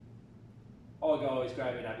Hi guys,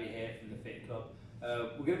 Graeme and Abbie here from the Fit Club.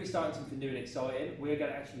 We're going to be starting something new and exciting. We're going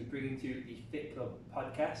to actually bring into the Fit Club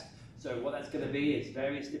podcast. So what that's going to be is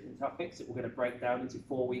various different topics that we're going to break down into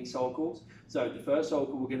 4-week cycles. So the first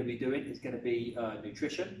cycle we're going to be doing is going to be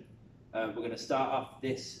nutrition. We're going to start off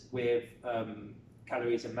this with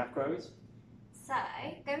calories and macros. So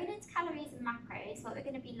going into calories and macros, what we're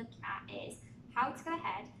going to be looking at is how to go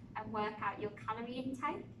ahead and work out your calorie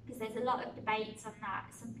intake, because there's a lot of debates on that.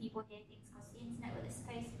 Some people hear things across the internet what they're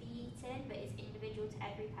supposed to be eating, but it's individual to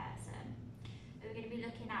every person. And we're going to be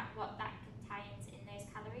looking at what that contains in those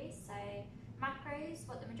calories. So macros,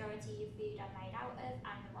 what the majority of your food are made out of,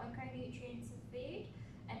 and the micronutrients of food.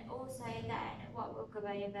 And also then what we'll go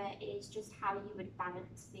over is just how you would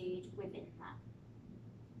balance food within that.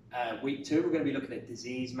 Week 2, we're going to be looking at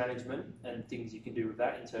disease management and things you can do with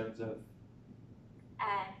that in terms of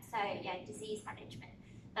disease management.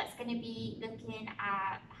 That's going to be looking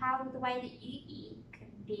at how the way that you eat can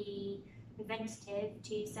be preventative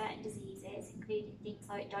to certain diseases, including things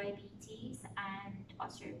like diabetes and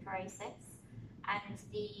osteoporosis, and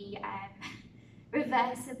the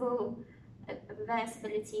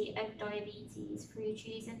reversibility of diabetes through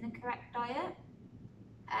choosing the correct diet.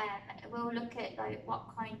 We'll look at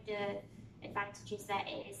what kind of advantages there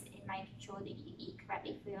is in making sure that you eat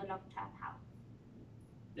correctly for your long-term health.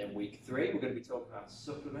 Then week 3, we're going to be talking about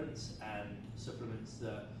supplements and supplements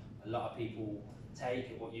that a lot of people take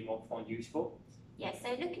and what you might find useful. Yeah,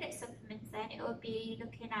 so looking at supplements then, it will be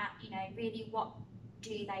looking at, really what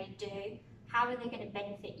do they do, how are they going to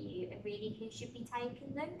benefit you, and really who should be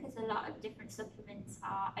taking them, because a lot of different supplements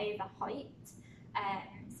are overhyped.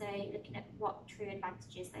 So looking at what true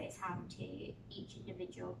advantages those have to each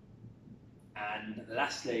individual. And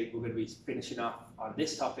lastly, we're going to be finishing off on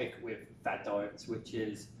this topic with fad diets, which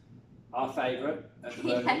is our favourite at the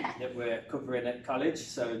moment that we're covering at college.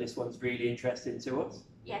 So this one's really interesting to us.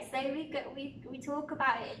 Yeah, so we talk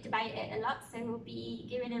about it and debate it a lot. So we'll be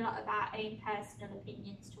giving a lot of our own personal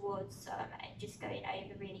opinions towards some and just going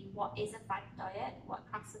over really what is a fad diet, what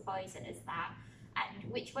classifies it as that, and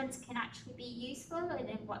which ones can actually be useful and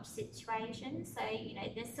in what situations. So,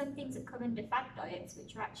 there's some things that come under fad diets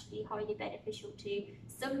which are actually highly beneficial to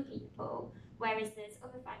some people, whereas there's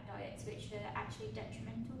other fad diets which are actually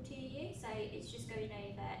detrimental to you. So it's just going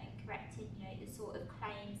over and correcting, the sort of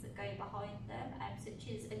claims that go behind them, such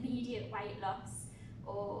as immediate weight loss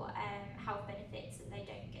or health benefits that they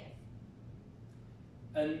don't give.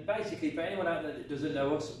 And basically, for anyone out there that doesn't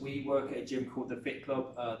know us, we work at a gym called the Fit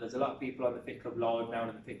Club. There's a lot of people on the Fit Club Live now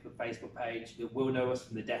on the Fit Club Facebook page that will know us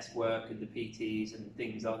from the desk work and the PTs and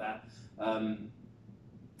things like that.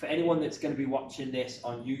 For anyone that's going to be watching this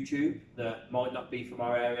on YouTube that might not be from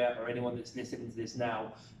our area, or anyone that's listening to this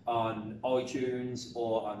now on iTunes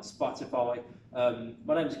or on Spotify,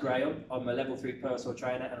 my name is Graeme. I'm a level 3 personal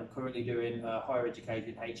trainer, and I'm currently doing a higher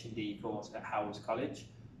education H&D course at Howells College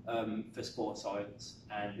for sports science.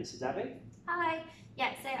 And this is Abbie. Hi.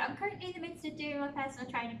 Yeah, so I'm currently in the midst of doing my personal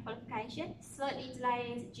training qualification, slightly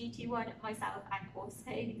delayed due to one, myself, and also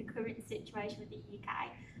the current situation with the UK.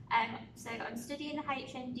 So I'm studying the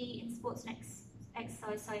HND in sports and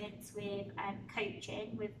exercise science with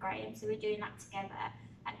coaching with Graeme, so we're doing that together,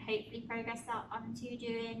 and hopefully progress that onto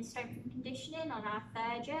doing strength and conditioning on our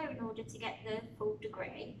 3rd year in order to get the full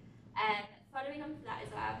degree. Following on from that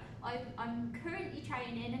as well, I'm currently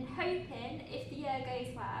training and hoping, if the year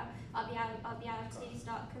goes well, I'll be able to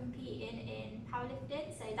start competing in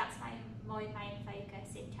powerlifting. So that's my main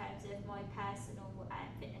focus in terms of my personal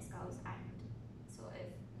fitness goals and sort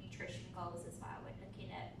of nutrition goals as well when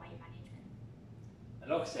looking at weight management.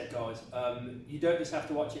 And like I said, guys, you don't just have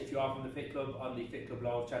to watch it if you are from the Fit Club on the Fit Club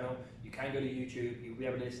Live channel. You can go to YouTube. You'll be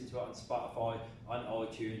able to listen to it on Spotify, on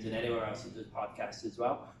iTunes, and anywhere else that does podcasts as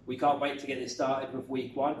well. We can't wait to get this started with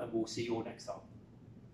week 1, and we'll see you all next time.